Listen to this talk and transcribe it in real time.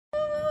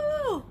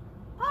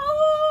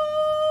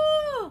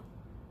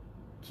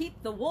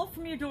the wolf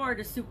from your door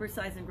to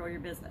supersize and grow your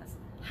business.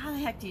 How the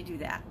heck do you do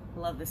that? I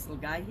love this little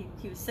guy.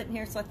 He was sitting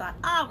here, so I thought,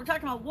 we're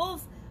talking about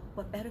wolves.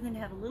 What better than to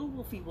have a little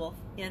wolfy wolf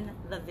in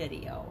the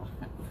video?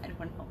 I don't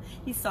know.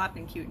 He's soft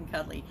and cute and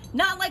cuddly.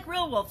 Not like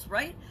real wolves,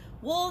 right?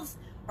 Wolves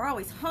are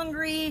always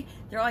hungry.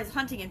 They're always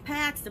hunting in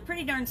packs. They're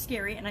pretty darn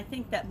scary. And I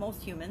think that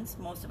most humans,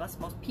 most of us,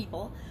 most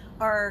people,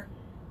 are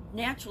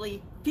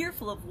naturally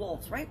fearful of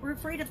wolves, right? We're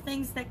afraid of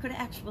things that could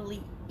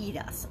actually eat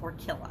us or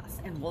kill us.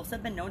 And wolves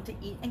have been known to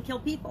eat and kill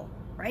people,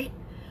 right?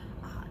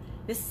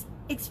 This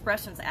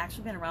expression's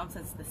actually been around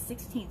since the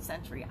 16th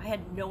century. I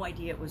had no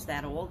idea it was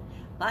that old.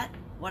 But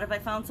what have I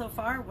found so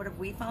far? What have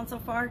we found so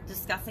far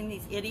discussing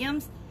these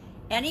idioms?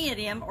 Any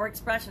idiom or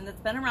expression that's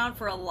been around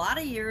for a lot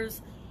of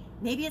years,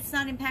 maybe it's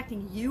not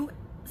impacting you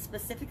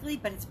specifically,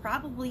 but it's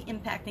probably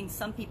impacting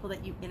some people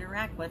that you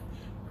interact with,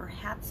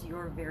 perhaps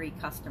your very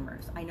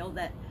customers. I know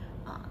that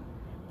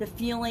the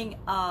feeling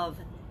of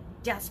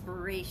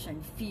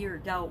desperation, fear,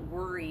 doubt,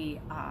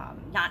 worry,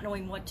 not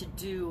knowing what to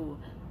do,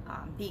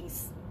 being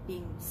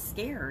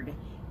scared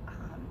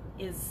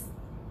is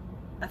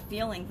a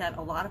feeling that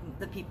a lot of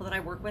the people that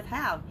I work with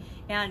have,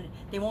 and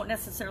they won't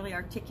necessarily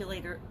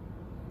articulate it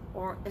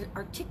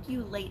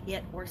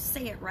or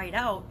say it right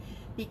out,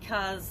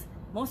 because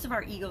most of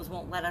our egos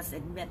won't let us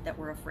admit that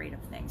we're afraid of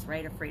things,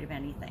 right? Afraid of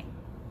anything.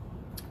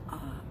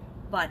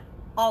 But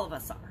all of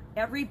us are.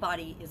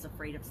 Everybody is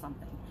afraid of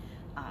something.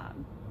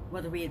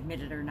 Whether we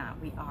admit it or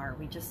not, we are.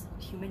 We just,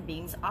 human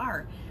beings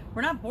are.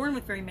 We're not born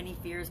with very many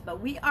fears,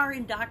 but we are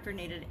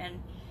indoctrinated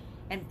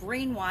and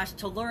brainwashed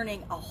to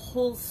learning a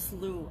whole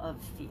slew of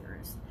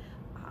fears.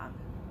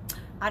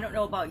 I don't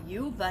know about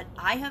you, but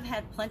I have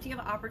had plenty of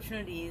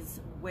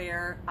opportunities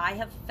where I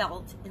have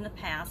felt in the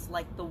past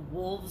like the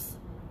wolves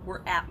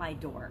were at my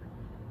door.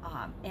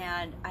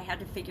 And I had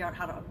to figure out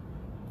how to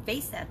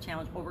face that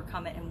challenge,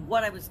 overcome it, and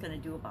what I was going to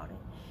do about it.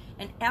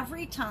 And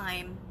every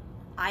time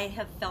I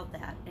have felt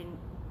that, and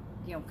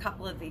a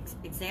couple of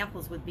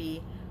examples would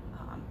be,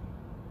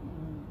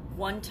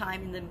 one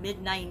time in the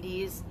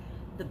mid-90s,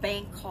 the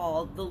bank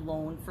called the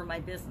loan for my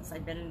business.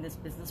 I'd been in this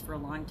business for a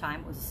long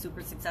time. It was a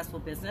super successful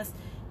business.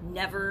 I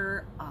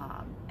never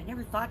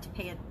thought to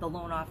pay the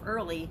loan off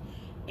early,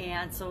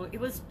 and so it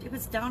was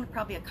down to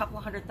probably a couple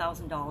of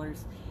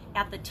 $100,000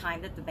 at the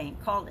time that the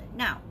bank called it.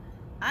 Now,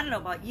 I don't know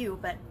about you,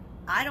 but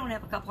I don't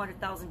have a couple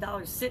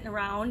 $100,000 sitting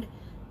around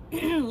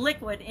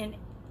liquid in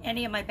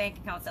any of my bank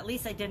accounts. At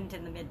least I didn't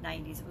in the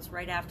mid-90s. It was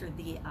right after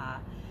the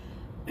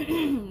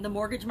the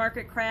mortgage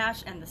market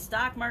crash and the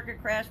stock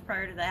market crash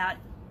prior to that.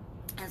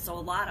 And so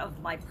a lot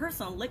of my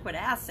personal liquid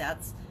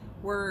assets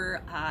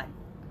were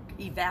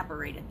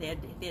evaporated.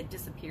 They had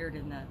disappeared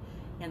in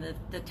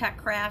the tech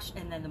crash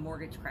and then the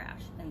mortgage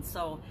crash. And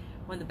so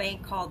when the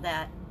bank called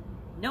that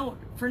note,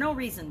 for no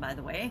reason, by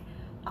the way,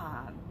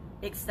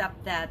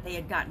 except that they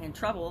had gotten in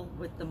trouble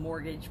with the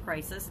mortgage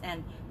crisis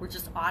and were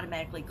just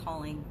automatically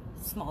calling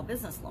small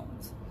business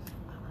loans.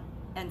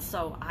 And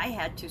so I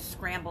had to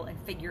scramble and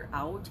figure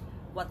out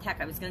what the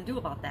heck I was going to do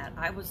about that.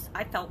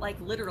 I felt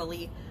like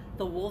literally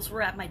the wolves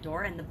were at my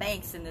door, and the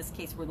banks in this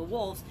case were the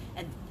wolves,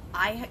 and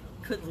I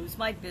could lose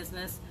my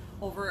business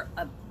over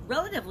a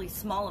relatively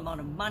small amount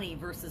of money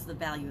versus the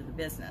value of the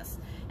business.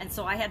 And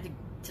so I had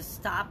to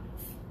stop,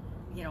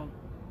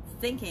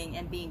 thinking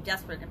and being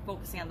desperate and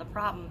focusing on the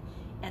problem,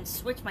 and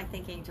switch my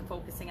thinking to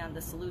focusing on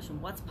the solution.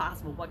 What's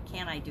possible? What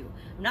can I do?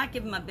 I'm not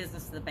giving my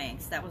business to the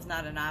banks. That was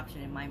not an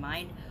option in my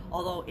mind,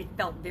 although it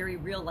felt very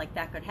real like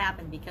that could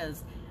happen,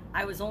 because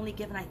I was only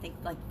given, I think,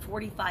 like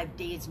 45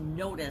 days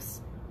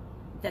notice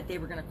that they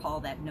were going to call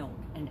that note,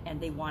 and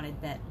they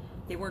wanted that,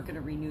 they weren't going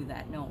to renew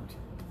that note.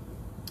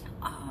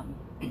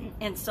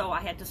 And so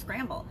I had to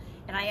scramble,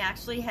 and I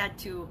actually had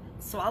to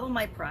swallow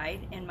my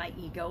pride and my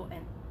ego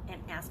and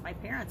ask my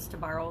parents to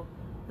borrow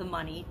the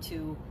money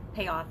to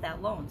pay off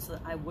that loan so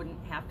that I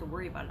wouldn't have to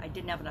worry about it. I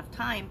didn't have enough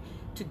time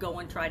to go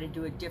and try to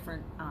do a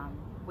different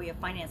way of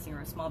financing or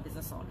a small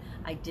business loan.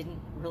 I didn't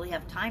really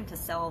have time to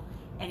sell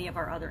any of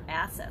our other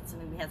assets. I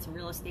mean, we had some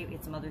real estate, we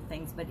had some other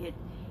things, but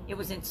it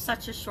was in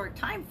such a short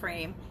time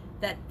frame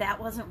that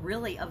wasn't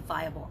really a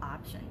viable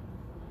option.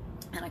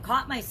 And I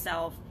caught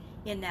myself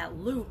in that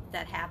loop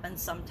that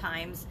happens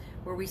sometimes,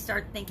 where we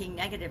start thinking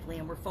negatively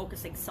and we're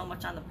focusing so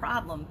much on the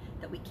problem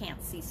that we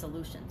can't see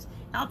solutions.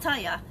 And I'll tell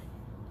you,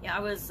 I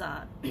was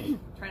trying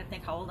to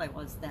think how old I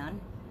was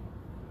then.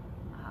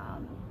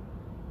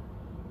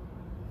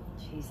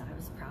 I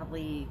was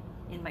probably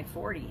in my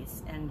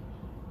 40s, and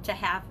to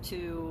have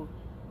to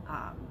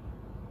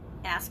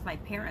ask my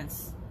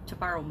parents to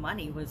borrow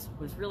money was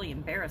really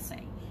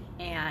embarrassing.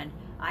 And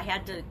I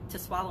had to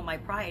swallow my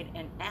pride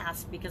and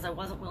ask, because I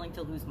wasn't willing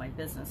to lose my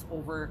business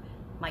over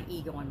my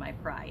ego and my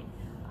pride.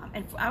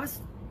 And I was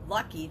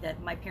lucky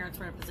that my parents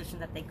were in a position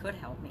that they could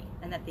help me,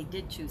 and that they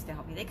did choose to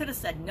help me. They could have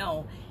said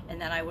no, and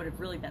then I would have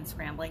really been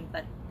scrambling,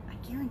 but I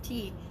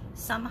guarantee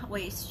some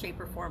way, shape,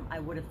 or form I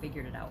would have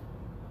figured it out.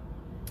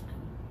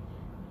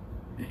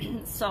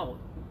 So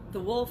the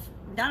wolf,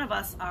 none of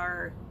us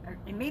are,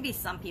 and maybe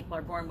some people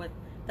are born with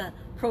the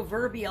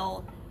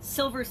proverbial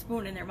silver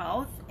spoon in their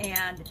mouth,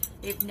 and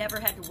they've never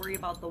had to worry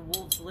about the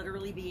wolves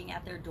literally being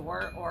at their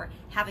door or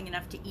having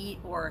enough to eat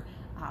or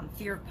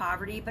fear of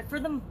poverty. But for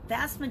the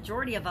vast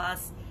majority of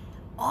us,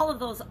 all of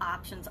those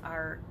options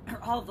are, or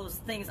all of those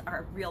things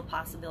are real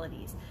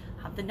possibilities.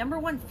 The number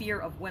one fear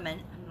of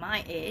women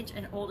my age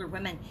and older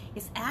women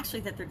is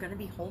actually that they're going to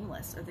be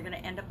homeless or they're going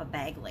to end up a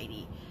bag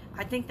lady.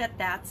 I think that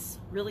that's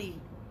really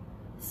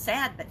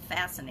sad but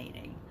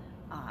fascinating.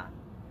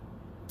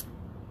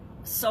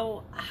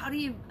 So how do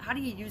you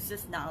use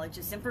this knowledge,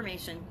 this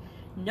information,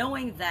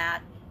 knowing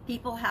that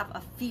people have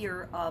a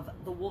fear of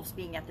the wolves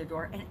being at their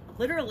door, and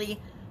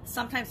literally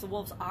sometimes the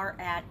wolves are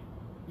at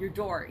your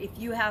door. If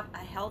you have a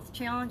health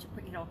challenge,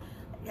 you know,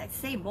 I'd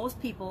say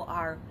most people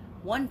are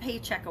one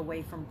paycheck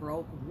away from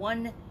broke,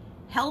 one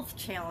health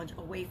challenge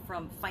away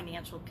from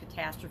financial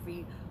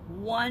catastrophe,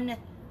 one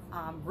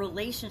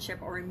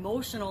relationship or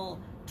emotional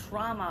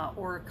trauma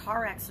or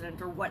car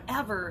accident or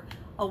whatever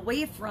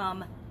away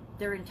from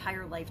their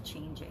entire life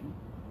changing.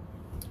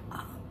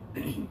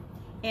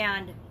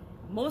 And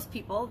most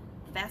people,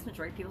 the vast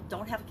majority of people,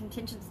 don't have a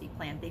contingency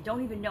plan. They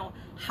don't even know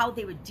how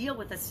they would deal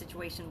with a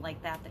situation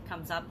like that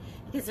comes up,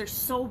 because they're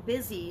so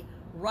busy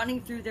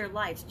running through their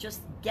lives,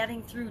 just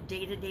getting through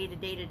day to day to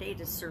day to day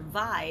to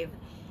survive,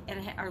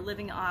 and are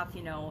living off,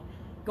 you know,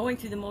 going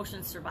through the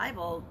motions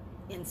survival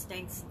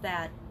instincts,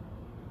 that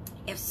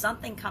if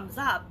something comes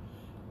up,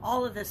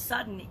 all of a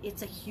sudden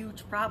it's a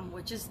huge problem,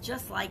 which is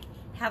just like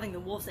having the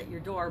wolves at your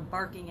door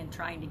barking and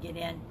trying to get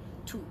in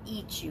to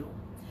eat you.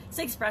 This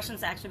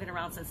expression's actually been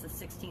around since the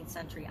 16th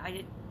century. I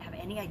didn't have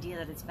any idea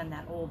that it's been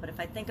that old, but if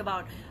I think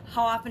about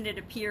how often it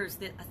appears,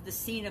 that the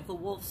scene of the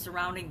wolves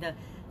surrounding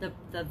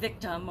the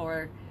victim,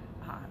 or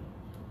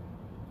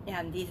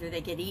and either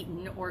they get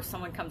eaten or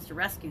someone comes to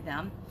rescue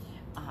them,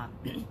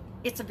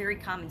 it's a very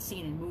common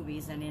scene in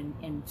movies and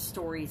in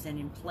stories and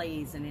in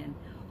plays and in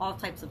all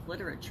types of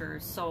literature.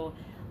 So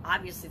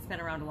obviously it's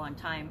been around a long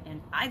time,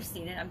 and I've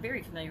seen it. I'm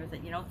very familiar with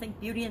it. You know, think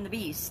Beauty and the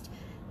Beast.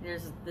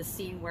 There's the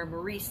scene where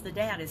Maurice, the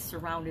dad, is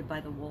surrounded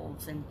by the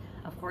wolves, and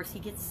of course he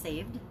gets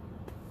saved.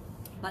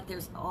 But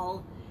there's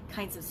all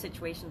kinds of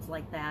situations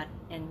like that,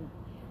 and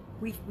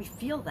we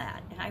feel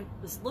that. And I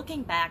was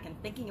looking back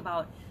and thinking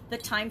about the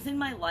times in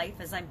my life,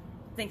 as I'm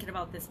thinking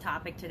about this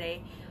topic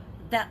today,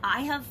 that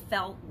I have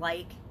felt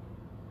like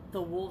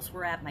the wolves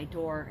were at my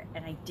door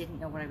and I didn't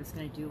know what I was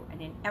going to do.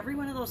 And in every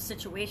one of those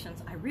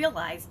situations, I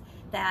realized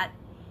that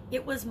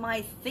it was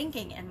my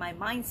thinking and my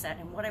mindset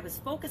and what I was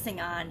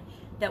focusing on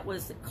that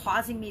was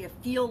causing me to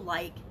feel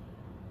like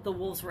the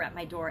wolves were at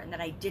my door and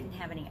that I didn't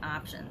have any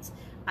options.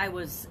 I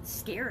was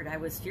scared. I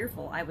was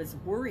fearful. I was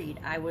worried.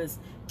 I was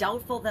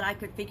doubtful that I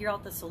could figure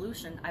out the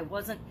solution. I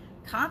wasn't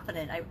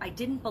confident. I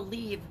didn't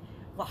believe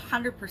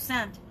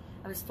 100%.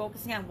 I was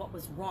focusing on what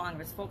was wrong. I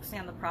was focusing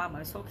on the problem. I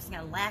was focusing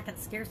on lack and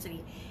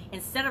scarcity,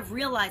 instead of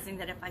realizing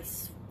that if I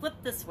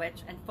flipped the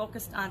switch and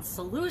focused on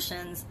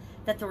solutions,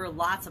 that there were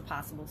lots of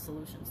possible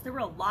solutions. There were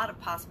a lot of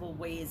possible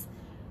ways,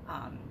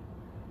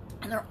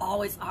 and there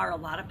always are a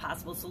lot of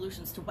possible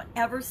solutions to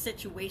whatever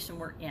situation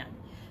we're in.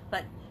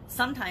 But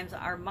sometimes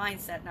our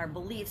mindset and our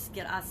beliefs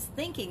get us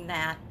thinking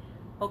that,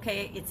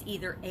 okay, it's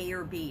either A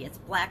or B, it's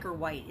black or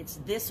white, it's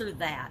this or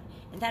that.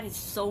 And that is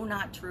so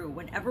not true.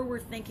 Whenever we're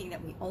thinking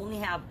that we only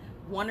have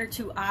one or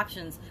two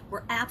options,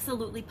 we're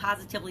absolutely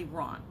positively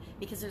wrong,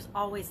 because there's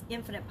always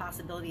infinite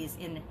possibilities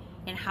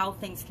in how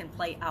things can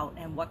play out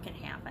and what can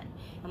happen.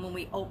 And when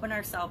we open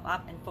ourselves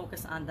up and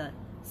focus on the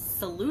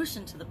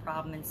solution to the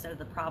problem instead of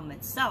the problem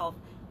itself,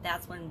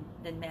 that's when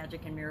the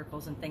magic and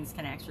miracles and things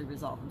can actually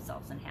resolve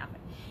themselves and happen.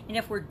 And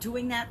if we're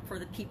doing that for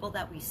the people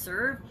that we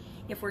serve,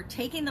 if we're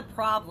taking the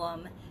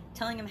problem,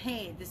 telling them,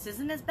 hey, this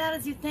isn't as bad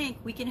as you think,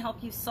 we can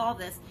help you solve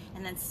this,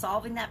 and then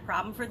solving that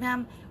problem for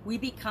them, we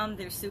become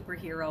their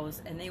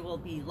superheroes, and they will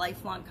be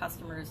lifelong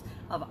customers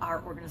of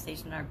our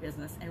organization and our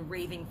business, and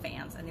raving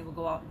fans, and they will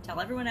go out and tell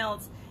everyone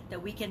else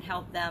that we can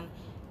help them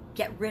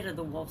get rid of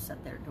the wolves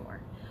at their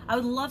door. I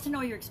would love to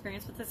know your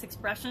experience with this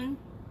expression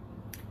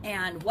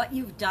and what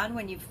you've done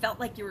when you felt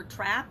like you were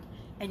trapped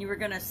and you were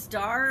going to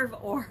starve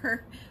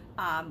or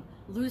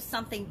lose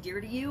something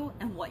dear to you,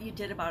 and what you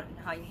did about it and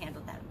how you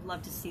handled that. I'd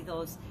love to see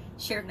those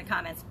shared in the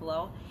comments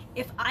below.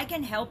 If I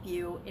can help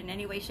you in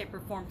any way, shape, or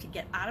form to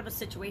get out of a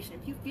situation,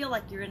 if you feel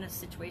like you're in a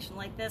situation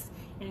like this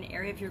in an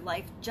area of your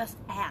life, just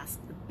ask.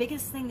 The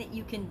biggest thing that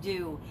you can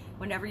do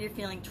whenever you're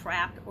feeling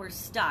trapped or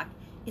stuck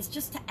is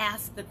just to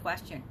ask the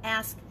question.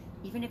 Ask,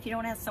 even if you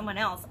don't ask someone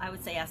else, I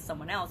would say ask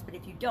someone else, but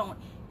if you don't,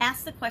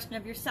 ask the question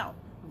of yourself.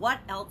 What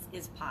else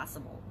is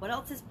possible? What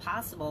else is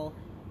possible?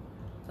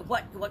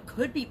 What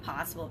could be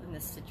possible in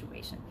this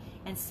situation?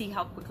 And see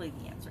how quickly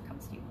the answer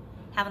comes to you.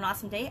 Have an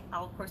awesome day.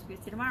 I'll, of course, be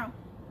with you tomorrow.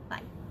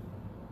 Bye.